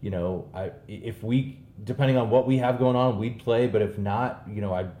if we, depending on what we have going on, we'd play. But if not,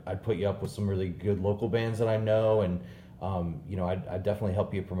 I'd put you up with some really good local bands that I know, and I'd definitely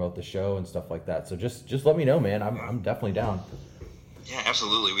help you promote the show and stuff like that. So just let me know, man. I'm definitely down. Yeah,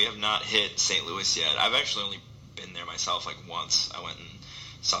 absolutely. We have not hit St. Louis yet. I've actually only been there myself once. I went and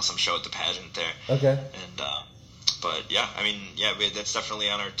saw some show at the pageant there. Okay. And but yeah, I mean, that's definitely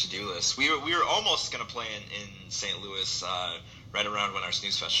on our to-do list. We were almost gonna play in St. Louis right around when our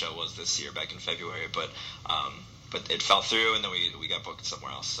Snooze Fest show was this year, back in February, but it fell through, and then we got booked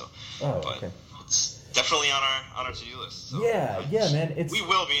somewhere else. So, okay. It's definitely on our to-do list. So, yeah, man. We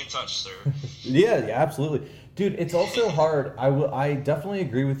will be in touch, sir. yeah, absolutely, dude. It's also hard. I definitely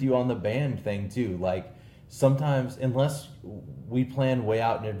agree with you on the band thing too. Like, sometimes, unless we plan way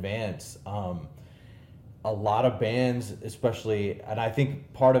out in advance, a lot of bands, especially, and I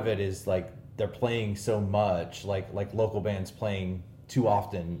think part of it is like, they're playing so much, like local bands playing too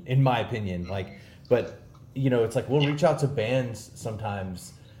often, in my opinion. But it's like, we'll reach out to bands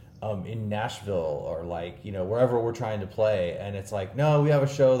sometimes in Nashville or wherever we're trying to play, and it's like, no, we have a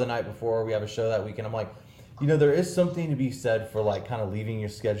show the night before, we have a show that weekend. I'm like, there is something to be said for kind of leaving your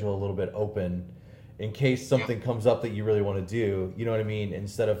schedule a little bit open in case something comes up that you really want to do. You know what I mean?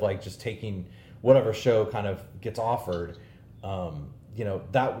 Instead of just taking whatever show kind of gets offered.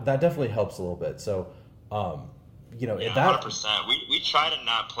 That definitely helps a little bit. So, that 100%. We try to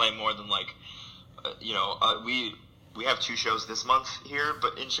not play more than we have 2 shows this month here,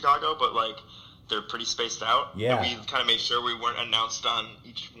 but in Chicago, but they're pretty spaced out. Yeah. And we kind of made sure we weren't announced on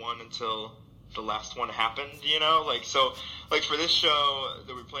each one until the last one happened, you know? Like, so, like, for this show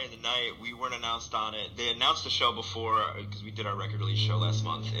that we're playing tonight, we weren't announced on it. They announced the show before, because we did our record release show last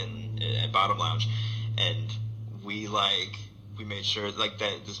month at Bottom Lounge, and we made sure, like,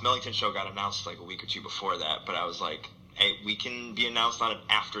 that this Millington show got announced, like, a week or two before that, but I was like, hey, we can be announced on it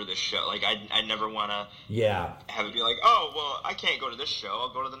after this show. Like, I never want to have it be like, oh, well, I can't go to this show.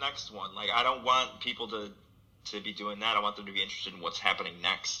 I'll go to the next one. Like, I don't want people to be doing that. I want them to be interested in what's happening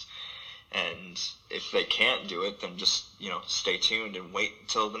next. And if they can't do it, then just, you know, stay tuned and wait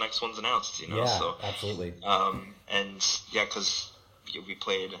until the next one's announced, you know? Yeah, so, absolutely. And, yeah, because we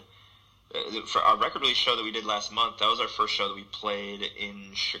played... for our record release show that we did last month, that was our first show that we played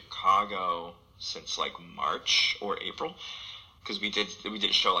in Chicago since like March or April, because we did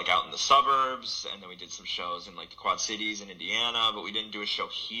a show like out in the suburbs, and then we did some shows in like the Quad Cities in Indiana, but we didn't do a show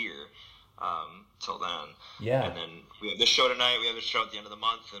here till then. Yeah. And then we have this show tonight, we have a show at the end of the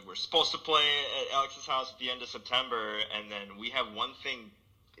month, and we're supposed to play at Alex's house at the end of September, and then we have one thing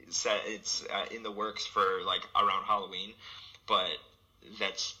set, it's in the works for like around Halloween, but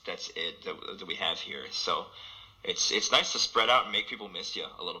that's it that we have here. So it's nice to spread out and make people miss you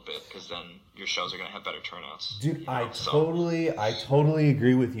a little bit, because then your shows are going to have better turnouts. Dude, I totally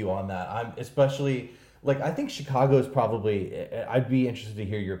agree with you on that. I'm especially, like, I think Chicago is probably, I'd be interested to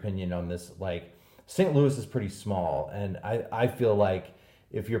hear your opinion on this. Like, St. Louis is pretty small, and I feel like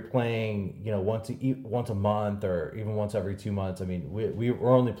if you're playing, you know, once a month or even once every 2 months, I mean, we're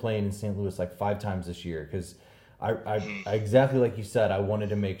only playing in St. Louis like 5 times this year, because I exactly like you said, I wanted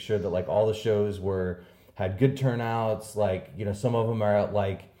to make sure that like all the shows had good turnouts. Like, you know, some of them are at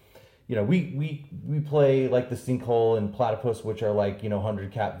like, you know, we play like the Sinkhole and Platypus, which are like, you know,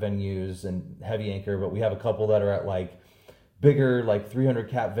 100 cap venues and Heavy Anchor, but we have a couple that are at like bigger, like 300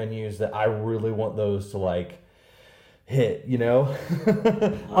 cap venues that I really want those to like hit, you know?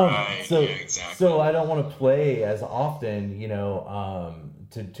 Right, so, yeah, exactly. So I don't want to play as often, you know,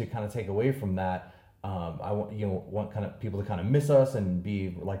 to kind of take away from that. I want kind of people to kind of miss us and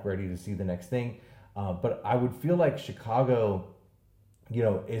be like ready to see the next thing. But I would feel like Chicago, you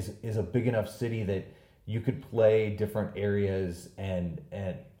know, is a big enough city that you could play different areas and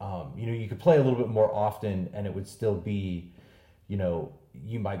you know, you could play a little bit more often, and it would still be, you know,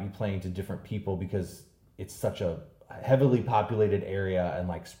 you might be playing to different people because it's such a heavily populated area and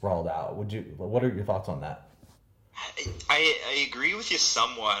like sprawled out. What are your thoughts on that? I agree with you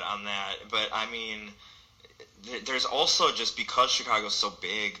somewhat on that, but I mean, there's also, just because Chicago's so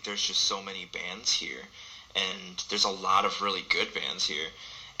big, there's just so many bands here, and there's a lot of really good bands here,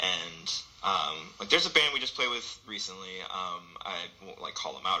 and like there's a band we just played with recently. I won't like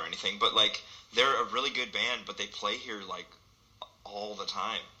call them out or anything, but like they're a really good band, but they play here like all the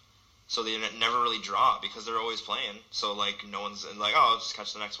time. So they never really draw because they're always playing. So, like, no one's like, oh, I'll just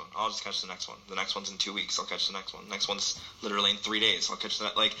catch the next one. I'll just catch the next one. The next one's in 2 weeks. I'll catch the next one. The next one's literally in 3 days. I'll catch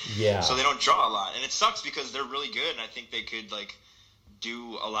that. Like, yeah. So they don't draw a lot. And it sucks because they're really good, and I think they could, like,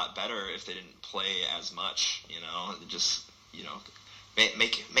 do a lot better if they didn't play as much, you know? Just, you know,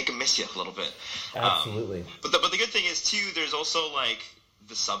 make them miss you a little bit. Absolutely. But the good thing is, too, there's also, like,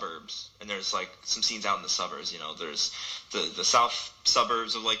 the suburbs, and there's like some scenes out in the suburbs. You know, there's the south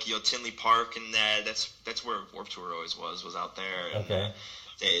suburbs of like, you know, Tinley Park, and that's where Warped Tour always was out there. And, okay.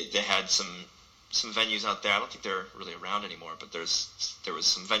 They had some venues out there. I don't think they're really around anymore, but there was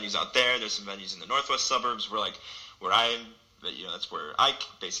some venues out there. There's some venues in the northwest suburbs where that's where I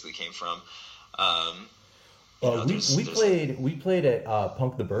basically came from. We played at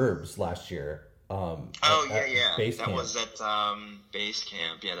Punk the Burbs last year. That was at base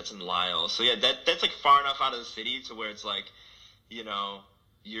camp. Yeah, that's in Lisle. So yeah, that's like far enough out of the city to where it's like, you know,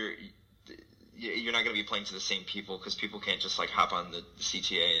 you're not gonna be playing to the same people, because people can't just like hop on the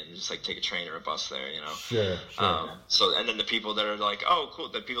CTA and just like take a train or a bus there, you know. Sure. So, and then the people that are like, oh cool,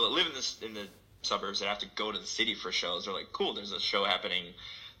 the people that live in the suburbs that have to go to the city for shows, they're like, cool, there's a show happening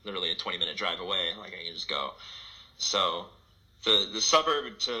literally a 20-minute drive away, like I can just go. So the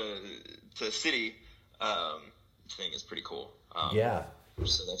suburb to the city thing is pretty cool. Yeah.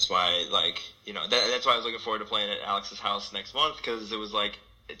 So that's why, like, you know, that's why I was looking forward to playing at Alex's house next month, because it was like,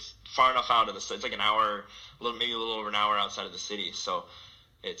 it's far enough out of the city. It's like an hour, maybe a little over an hour outside of the city. So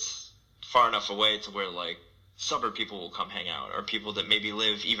it's far enough away to where like suburb people will come hang out, or people that maybe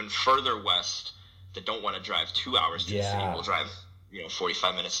live even further west that don't want to drive 2 hours to the city will drive, you know,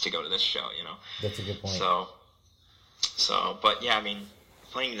 45 minutes to go to this show, you know. That's a good point. So, but yeah, I mean,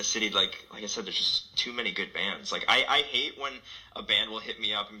 playing in the city, like I said, there's just too many good bands. Like, I hate when a band will hit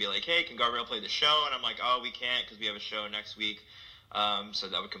me up and be like, hey, can Guardrail play the show? And I'm like, oh, we can't because we have a show next week. So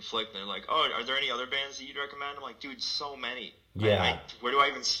that would conflict. And they're like, oh, are there any other bands that you'd recommend? I'm like, dude, so many. Yeah. Where do I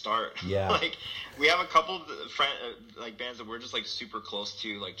even start? Yeah. Like, we have a couple of like bands that we're just like super close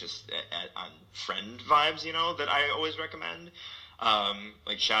to, like just on friend vibes, you know, that I always recommend.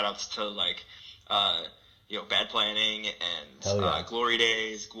 Like shout outs to like, Bad Planning and Glory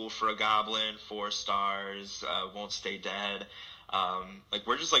Days, Ghoul for a Goblin, 4 Stars, Won't Stay Dead. Like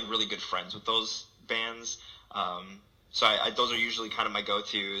we're just like really good friends with those bands. So those are usually kind of my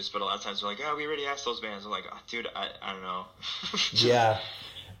go-tos, but a lot of times we're like, oh, we already asked those bands. I'm like, oh, dude, I don't know. Yeah.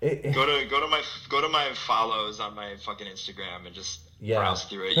 Go to my follows on my fucking Instagram and just browse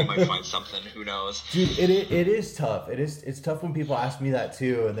through it. You might find something. Who knows? Dude, it is tough. It's tough when people ask me that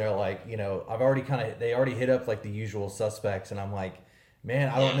too, and they're like, they already hit up like the usual suspects, and I'm like, man,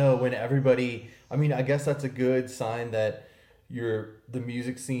 I don't know when everybody. I mean, I guess that's a good sign that the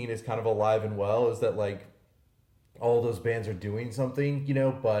music scene is kind of alive and well. Is that like all those bands are doing something,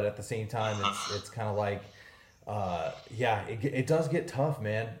 but at the same time, it's kind of like, it does get tough,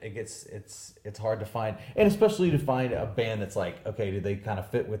 man. It's hard to find, and especially to find a band that's like, okay, do they kind of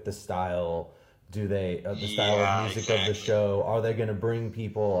fit with the style? Do they the style of music of the show? Are they going to bring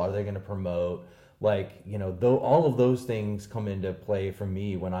people? Are they going to promote? Like, though all of those things come into play for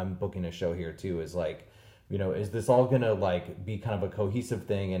me when I'm booking a show here too. Is like, is this all going to like be kind of a cohesive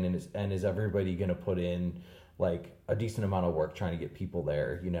thing, and is everybody going to put in like a decent amount of work trying to get people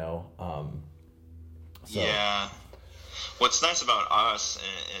there, So. Yeah. What's nice about us,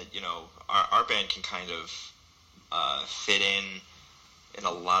 our band can kind of fit in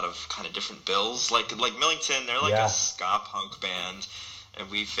a lot of kind of different bills. Like Millington, they're like a ska punk band, and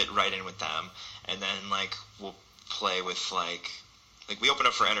we fit right in with them. And then like we'll play with like we opened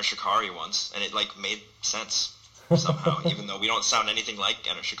up for Enter Shikari once, and it like made sense somehow, even though we don't sound anything like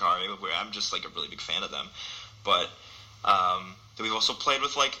Enter Shikari. I'm just like a really big fan of them. But we've also played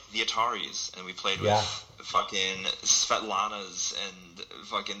with like the Ataris, and we played with fucking Svetlanas and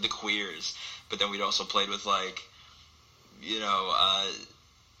fucking the Queers. But then we'd also played with like, we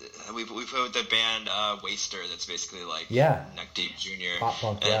played with the band Waster. That's basically like Neck Deep Jr. Pop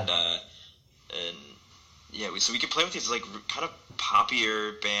punk, so we could play with these like kind of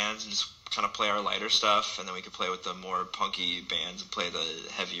poppier bands and just kind of play our lighter stuff, and then we could play with the more punky bands and play the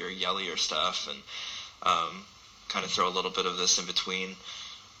heavier, yellier stuff, and kind of throw a little bit of this in between.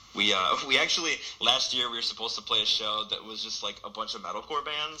 We actually last year we were supposed to play a show that was just like a bunch of metalcore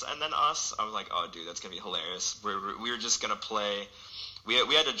bands and then us. I was like, oh dude, that's gonna be hilarious. We were just gonna play. We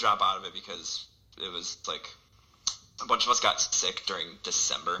had to drop out of it because it was like a bunch of us got sick during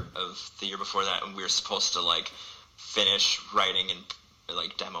December of the year before that, and we were supposed to like finish writing and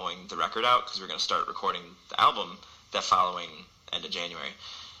like demoing the record out because we were gonna start recording the album that following end of January.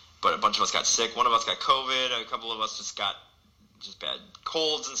 But a bunch of us got sick. One of us got COVID. A couple of us just got bad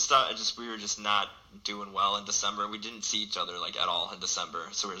colds and stuff. We were just not doing well in December. We didn't see each other like at all in December.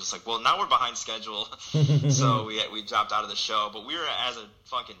 So we were just like, well, now we're behind schedule. So we dropped out of the show. But we were, as a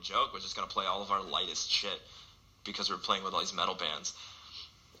fucking joke, we're just going to play all of our lightest shit because we're playing with all these metal bands.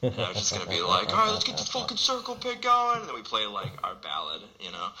 And I was just going to be like, all right, let's get the fucking circle pit going. And then we play like our ballad,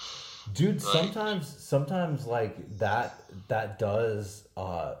 Dude, like, sometimes like that does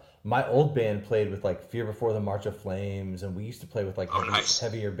my old band played with like Fear Before the March of Flames, and we used to play with like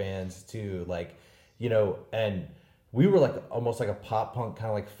heavier bands too, like and we were like almost like a pop punk kind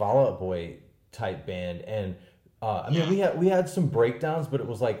of like Fall Out Boy type band, and we had some breakdowns, but it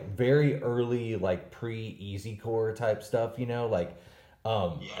was like very early like pre-easycore type stuff,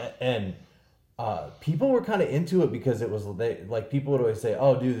 and people were kind of into it because it was people would always say,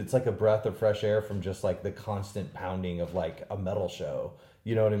 oh dude, it's like a breath of fresh air from just like the constant pounding of like a metal show,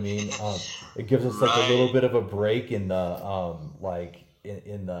 you know what I mean? It gives us like a little bit of a break in the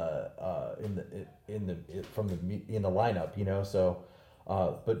lineup, so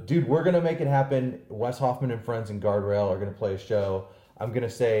but dude, we're gonna make it happen. Wes Hoffman and Friends and Guardrail are gonna play a show. I'm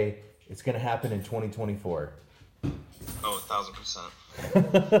gonna say it's gonna happen in 2024. Oh, 1,000%.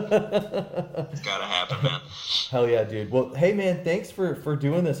 It's gotta happen, man. Hell yeah, dude. Well, hey man, thanks for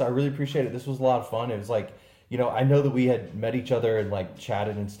doing this. I really appreciate it. This was a lot of fun. It was like, I know that we had met each other and like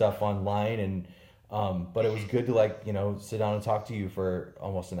chatted and stuff online, and but it was good to like, sit down and talk to you for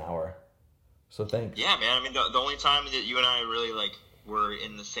almost an hour. So thanks. Yeah, man. I mean, the only time that you and I really like were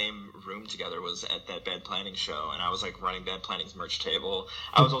in the same room together was at that Bad Planning show, and I was like running Bad Planning's merch table.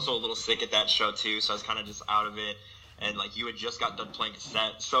 I was also a little sick at that show too, so I was kind of just out of it. And like you had just got done playing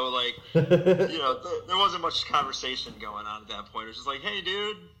cassette, so like there wasn't much conversation going on at that point. It was just like, hey,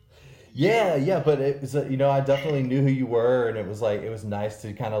 dude. Yeah, but it was, I definitely knew who you were, and it was nice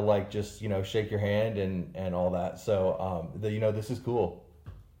to kind of like just, shake your hand and all that. So, this is cool.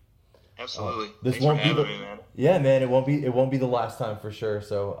 Absolutely. This Thanks won't for be having the, me, man. yeah, man, it won't be the last time for sure.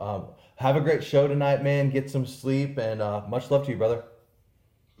 So, have a great show tonight, man. Get some sleep, and much love to you, brother.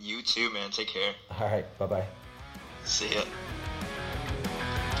 You too, man. Take care. All right, bye-bye. See ya.